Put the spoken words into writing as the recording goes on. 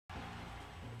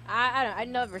I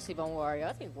never sleep on Wario.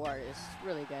 I think Wario is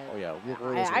really good. Oh yeah,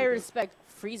 I respect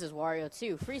Frieza's Wario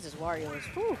too. Frieza's Wario is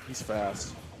whew. He's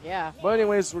fast. Yeah. But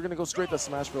anyways, we're gonna go straight to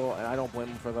Smashville, and I don't blame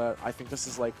him for that. I think this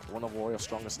is like one of Wario's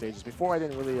strongest stages. Before I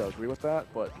didn't really agree with that,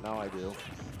 but now I do.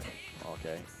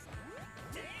 Okay.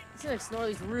 It seems like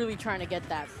Snorley's really trying to get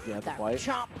that fight.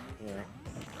 chomp. Yeah.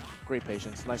 Great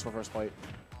patience. Nice reverse fight.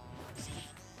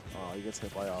 Oh, he gets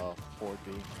hit by a forward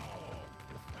B.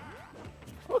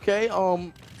 Okay,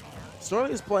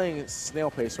 Snorley is playing snail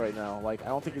pace right now. Like, I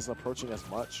don't think he's approaching as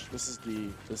much. This is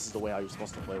the way how you're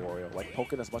supposed to play Wario. Like,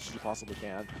 poke it as much as you possibly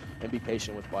can and be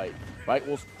patient with bite. Bite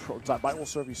will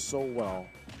serve you so well.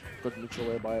 Good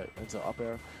neutral air by into up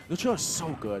air. Neutral air is so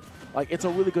good. Like, it's a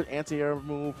really good anti-air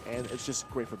move, and it's just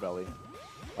great for belly.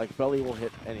 Like, belly will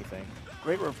hit anything.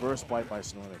 Great reverse bite by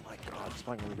Snorley. My God, he's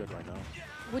playing really good right now.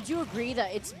 Would you agree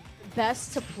that it's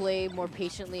best to play more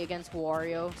patiently against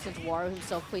Wario, since Wario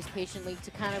himself plays patiently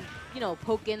to kind of, you know,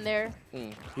 poke in there?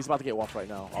 He's about to get waffed right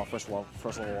now. First level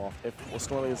waff. If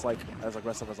Snorley is like as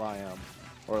aggressive as I am,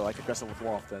 or like aggressive with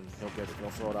waff, then he'll get it. He'll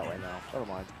throw it out right now. Never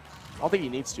mind. I don't think he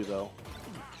needs to though.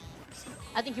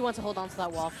 I think he wants to hold on to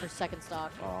that waff for second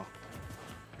stock.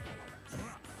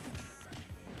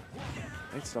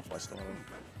 Great stuff by Snorley.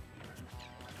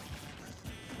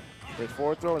 Great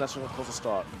forward throw, and that's going to close the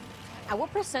stock. At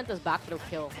what percent does back throw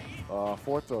kill?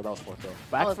 Forward throw, that was forward throw.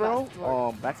 Back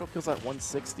throw, back throw kills at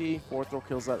 160, forward throw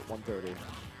kills at 130.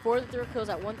 Forward throw kills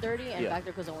at 130, and back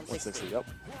throw kills at 160. 160, yep.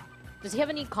 Does he have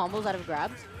any combos out of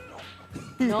grabs?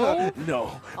 No?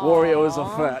 No. Wario is a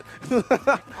threat.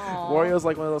 Wario's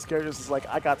like one of those characters that's like,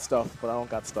 I got stuff, but I don't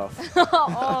got stuff.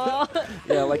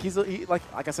 Yeah, like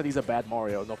like I said, he's a bad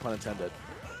Mario, no pun intended.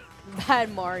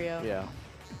 Bad Mario. Yeah.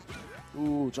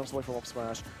 Ooh, jumps away from up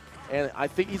smash. And I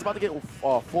think he's about to get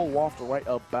full waft right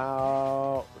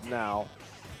about now.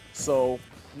 So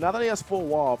now that he has full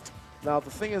waft, now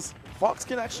the thing is, Fox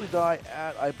can actually die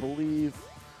at, I believe,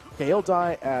 okay, he'll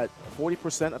die at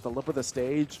 40% at the lip of the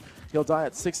stage. He'll die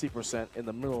at 60% in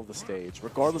the middle of the stage,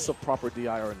 regardless of proper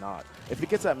DI or not. If he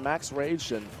gets at max rage,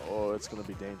 then it's gonna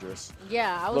be dangerous.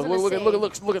 Yeah, I was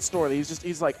look at Snorley.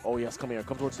 He's like, oh yes, come here,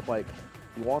 come towards the bike.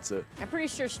 He wants it. I'm pretty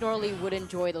sure Snorley would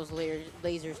enjoy those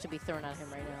lasers to be thrown at him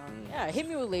right now. Yeah, hit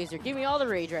me with laser. Give me all the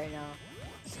rage right now.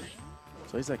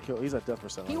 So he's at kill. He's at death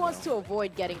percent. He wants to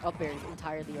avoid getting up aired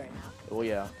entirely right now. Oh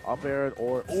yeah, up aired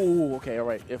or okay, all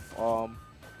right. If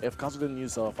Kazu didn't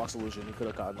use Fox Illusion, he could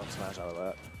have gotten up smash out of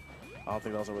that. I don't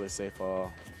think that was a really safe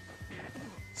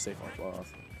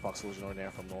Fox Illusion or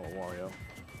Nair from Wario.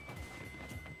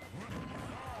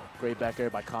 Great back air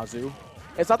by Kazu.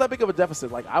 It's not that big of a deficit.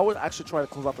 Like, I would actually try to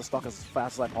close out the stock as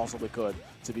fast as I possibly could,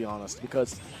 to be honest,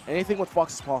 because anything with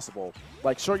Fox is possible.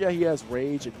 Like, sure, yeah, he has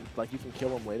rage, and like you can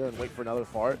kill him later and wait for another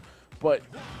fart, but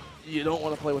you don't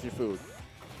want to play with your food.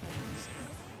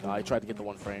 He tried to get the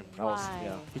one frame.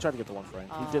 He tried to get the one frame.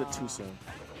 He did it too soon.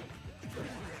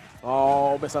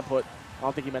 Oh, misinput. I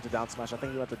don't think he meant to down smash. I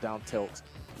think he meant to down tilt.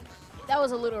 That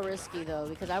was a little risky though,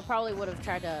 because I probably would have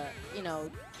tried to, you know,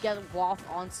 get waff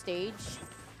on stage.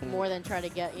 More than try to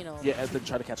get, you know. Yeah, and then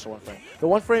try to catch the one frame. The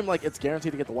one frame, like, it's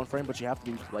guaranteed to get the one frame, but you have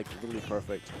to be, like, literally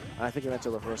perfect. And I think he meant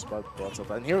to reverse but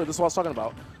something. And here, this is what I was talking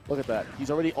about. Look at that. He's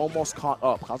already almost caught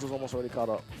up. Kazu's almost already caught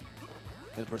up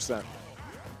in percent.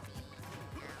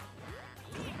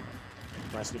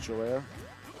 Nice neutral air.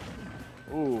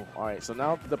 Ooh, all right. So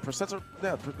now the percents are,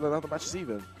 now the match is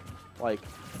even. Like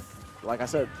I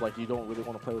said, like, you don't really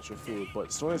want to play with your food.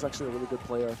 But Snorley is actually a really good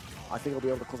player. I think he'll be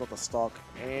able to close out the stock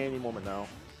any moment now.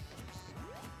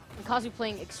 And Kazu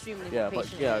playing extremely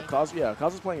patient.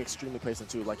 Kazu's playing extremely patient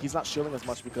too. Like, he's not shielding as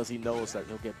much because he knows that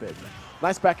he'll get bit.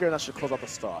 Nice back air, and that should close out the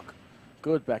stock.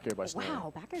 Good back air by Snorley.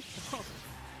 Wow, back air's strong.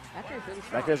 Back air's really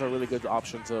strong. Back air's a really good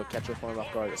option to catch your opponent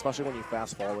off guard, especially when you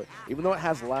fast fall it. Even though it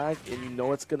has lag and you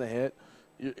know it's gonna hit,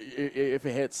 if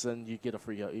it hits, then you get a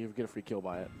free kill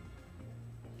by it.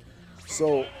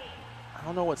 So, I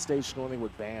don't know what stage Snorley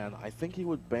would ban. I think he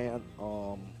would ban,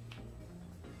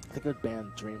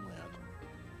 Dreamland.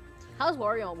 How's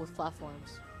Wario with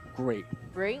platforms? Great.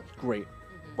 Great? Great.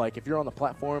 Like, if you're on the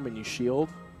platform and you shield,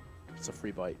 it's a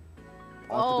free bite.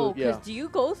 Oh, because do you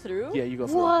go through? Yeah, you go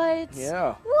through. What?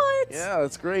 Yeah. What? Yeah,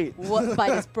 it's great. What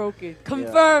bite is broken?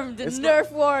 Confirmed.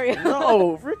 Nerf Wario.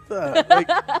 No, frick that. Like,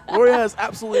 Wario has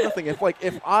absolutely nothing.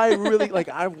 If I really, like,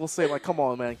 I will say, like, come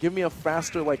on, man, give me a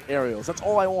faster, like, aerials. That's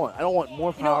all I want. I don't want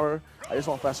more power. I just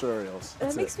want faster aerials.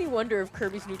 That makes me wonder if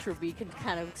Kirby's neutral B can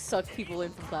kind of suck people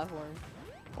in from platforms.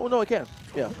 Oh, no, it can.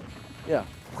 Yeah. Yeah.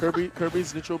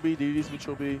 Kirby's neutral B, DD's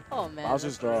neutral B. Oh man.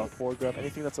 Bowser's forward grab.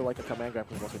 Anything that's like a command grab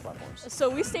can go through platforms. So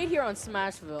we stayed here on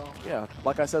Smashville. Yeah,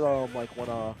 like I said, like when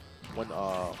when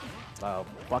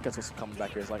Buckets was coming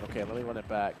back here. He's like, okay, let me run it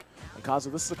back. And Kazu,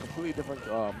 this is a completely different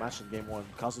match in game 1.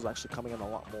 Kazu's actually coming in a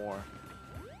lot more.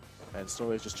 And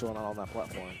Snorley is just chilling out on that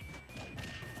platform.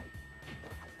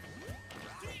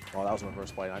 Oh, that was a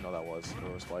reverse fight. I know that was a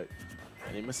reverse fight.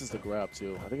 And he misses the grab,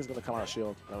 too. I think he's going to come out of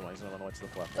shield. Never mind, he's going to run away to the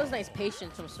platform. That was nice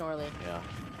patience from Snorley. Yeah.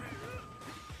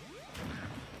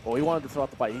 Well, he wanted to throw out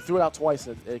the bite. He threw it out twice,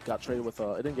 and it got traded with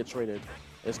it didn't get traded.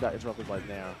 It just got interrupted by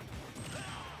Nair.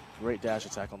 Great dash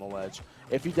attack on the ledge.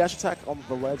 If you dash attack on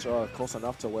the ledge close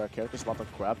enough to where a character's about to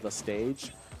grab the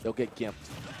stage, they'll get gimped.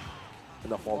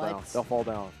 And they'll fall down. They'll fall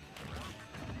down.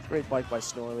 Great bite by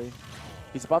Snorley.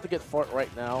 He's about to get fart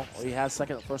right now. Well, he has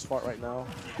first fart right now.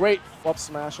 Great up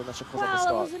smash, and that should close up the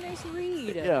stock. Wow, that was a nice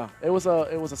read. Yeah, it was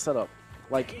a setup.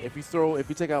 Like if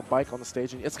you take out Bike on the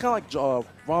stage, and it's kind of like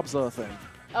Rob's thing.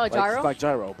 Oh, gyro? It's like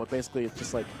gyro, but basically it's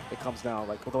just like it comes down.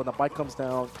 Like when the bike comes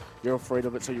down, you're afraid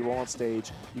of it, so you roll on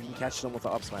stage. You can catch them with the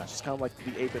up smash. It's kind of like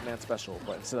the 8-bit man special,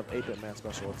 but instead of 8-bit man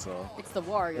special, it's the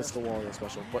Wario. It's the Wario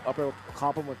special. But up air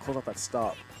compliment, close out that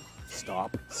stop.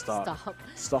 Stop.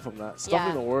 Stuff him that. Stuff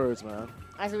him the words, man.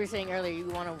 As we were saying earlier, you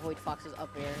want to avoid Fox's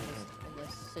up air in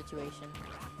this situation.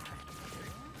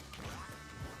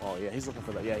 Oh yeah, he's looking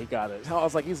for that. Yeah, he got it. I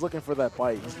was like, he's looking for that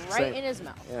bite. He's right saying, in his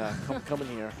mouth. Yeah, come in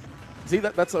here. See,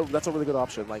 that's a really good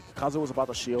option. Like Kazu was about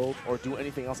to shield or do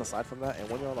anything else aside from that, and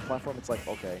when you're on the platform, it's like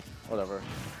okay, whatever.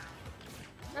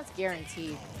 That's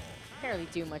guaranteed. Can't really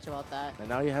do much about that. And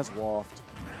now he has Waft.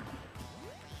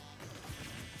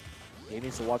 He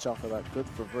needs to watch out for that good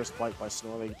reverse bite by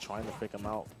Snorley, trying to pick him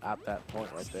out at that point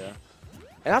right there.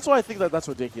 And that's why I think that's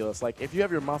ridiculous. Like if you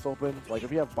have your mouth open, like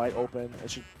if you have bite open,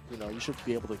 it should you should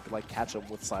be able to like catch him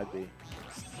with side B,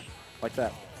 like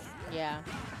that. Yeah.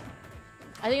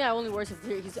 I think that only works if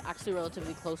he's actually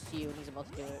relatively close to you and he's about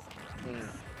to do it.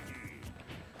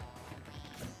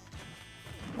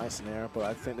 Nice Nair, but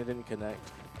I think they didn't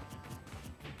connect.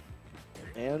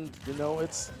 And,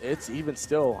 it's even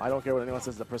still. I don't care what anyone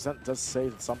says. The percent does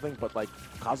say something, but, like,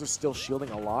 Kazu's still shielding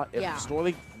a lot. If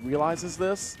Snorley realizes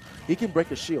this, he can break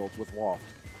his shield with Waft.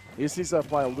 He just needs to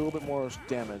apply a little bit more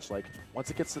damage. Like, once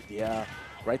it gets to,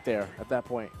 right there, at that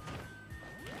point.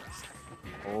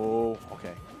 Oh,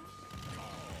 okay.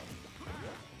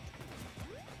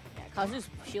 Yeah, Kazu's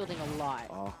shielding a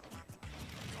lot.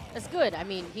 That's good. I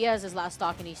mean, he has his last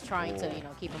stock, and he's trying to,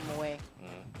 keep him away.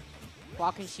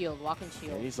 Walk and shield, walk and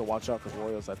shield. Yeah, he needs to watch out because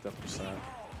Wario's at 10%.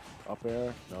 Up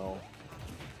air? No.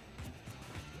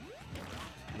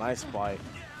 Nice bite.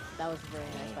 That was a very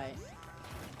nice bite.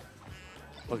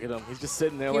 Look at him. He's just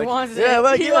sitting there he like, wants yeah, it.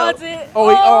 like, he wants it.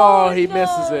 Oh, he no,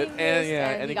 misses it. He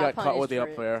and he got caught with the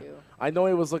up air. I know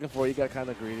he was looking for it. He got kind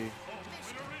of greedy.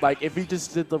 Like, if he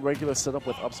just did the regular setup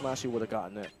with up smash, he would have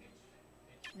gotten it.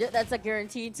 That's a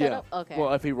guaranteed setup? Yeah. Okay.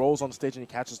 Well, if he rolls on stage and he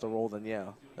catches the roll, then yeah,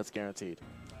 that's guaranteed.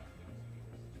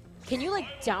 Can you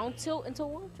like down tilt into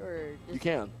Waft or? You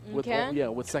can. Yeah,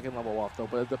 with second level Waft though,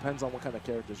 but it depends on what kind of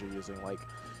characters you're using. Like,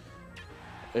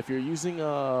 if you're using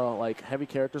like heavy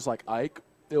characters like Ike,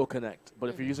 it'll connect. But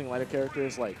if you're using lighter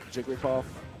characters like Jigglypuff,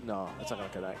 no, it's not gonna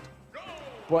connect.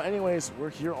 But anyways, we're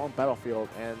here on Battlefield,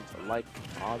 and like,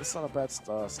 this is not a bad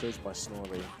stage by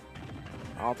Snorley.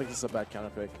 I don't think this is a bad counter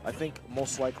pick. I think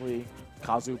most likely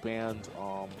Kazu banned.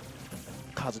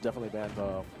 Kazu definitely banned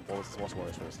what's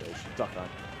Warriors for the stage. Duck Hunt.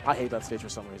 I hate that stage for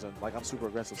some reason. Like, I'm super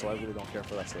aggressive, so I really don't care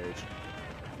for that stage.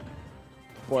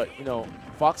 But,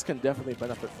 Fox can definitely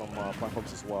benefit from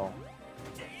platforms as well.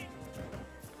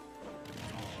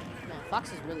 Man,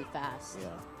 Fox is really fast. Yeah.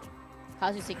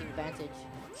 Kazu's taking advantage.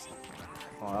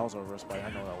 Oh, that was a reverse bite.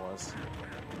 I know that was.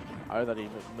 I heard that he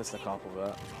missed a cop of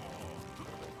that.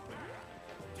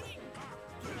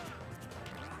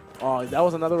 Oh, that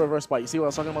was another reverse bite. You see what I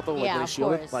was talking about though? Yeah, like, of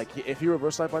shielded? course. Like, if he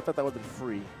reverse side bite that, that would have been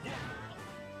free.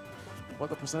 But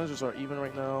the percentages are even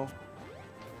right now.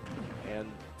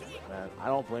 And, man, I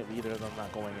don't blame either of them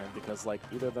not going in because, like,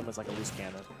 either of them is like a loose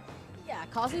cannon. Yeah,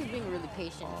 Kazu's being really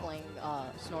patient playing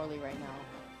Snorley right now.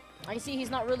 I see he's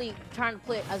not really trying to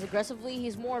play as aggressively.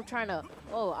 He's more of trying to,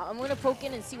 I'm going to poke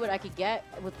in and see what I could get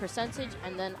with percentage,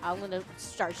 and then I'm going to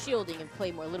start shielding and play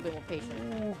a little bit more patient.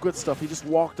 Ooh, good stuff. He just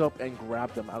walked up and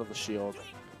grabbed him out of the shield.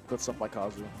 Good stuff by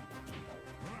Kazu.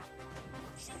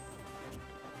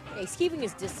 Yeah, he's keeping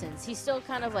his distance. He's still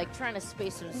kind of like trying to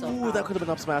space himself Ooh, out. that could have been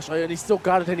up smash, and he still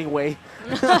got it anyway.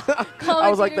 I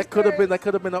was like, that could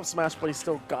have been up smash, but he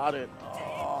still got it.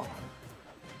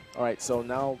 All right, so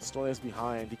now Snorley is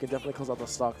behind. He can definitely close out the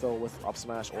stock, though, with up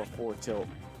smash or forward tilt.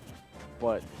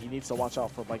 But he needs to watch out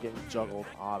for by getting juggled.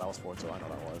 Ah, that was forward tilt. I know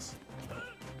that was.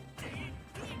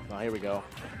 Now, here we go.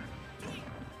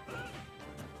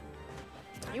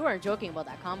 You weren't joking about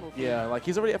that combo. Yeah, like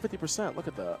he's already at 50%. Look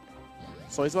at that.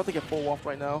 So he's about to get full waft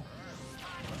right now.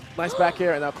 Nice back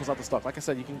air, and now close out the stock. Like I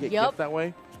said, you can get gift that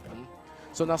way.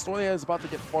 So now Snorley is about to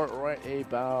get fart right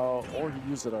about, or he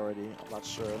used it already. I'm not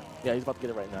sure. Yeah, he's about to get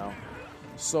it right now.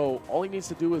 So all he needs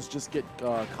to do is just get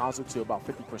Kazu to about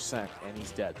 50%, and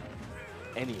he's dead.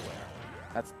 Anywhere.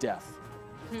 That's death.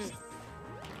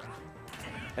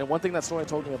 And one thing that Snorley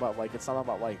told me about, like, it's not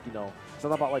about, like, you know, it's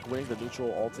not about, like, winning the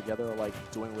neutral altogether, like,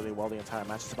 doing really well the entire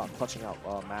match. It's about clutching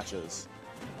out matches.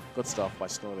 Good stuff by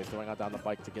Snorley, throwing out down the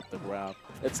bike to get the grab.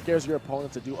 It scares your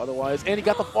opponent to do otherwise. And he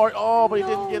got the fart. Oh, but he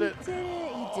didn't get it.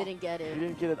 He didn't get it. He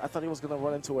didn't get it. I thought he was going to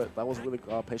run into it. That was really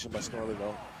patient by Snorley,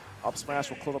 though. Up smash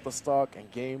will close up the stock, and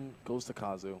game goes to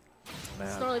Kazu.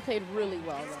 Man. Snorley played really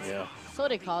well, though. Yeah. So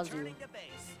did Kazu.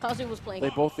 Kazu was playing They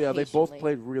both patiently.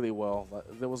 played really well.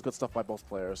 There was good stuff by both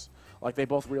players. Like, they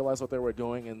both realized what they were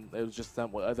doing, and it was just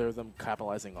them, either of them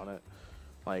capitalizing on it.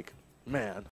 Like, man.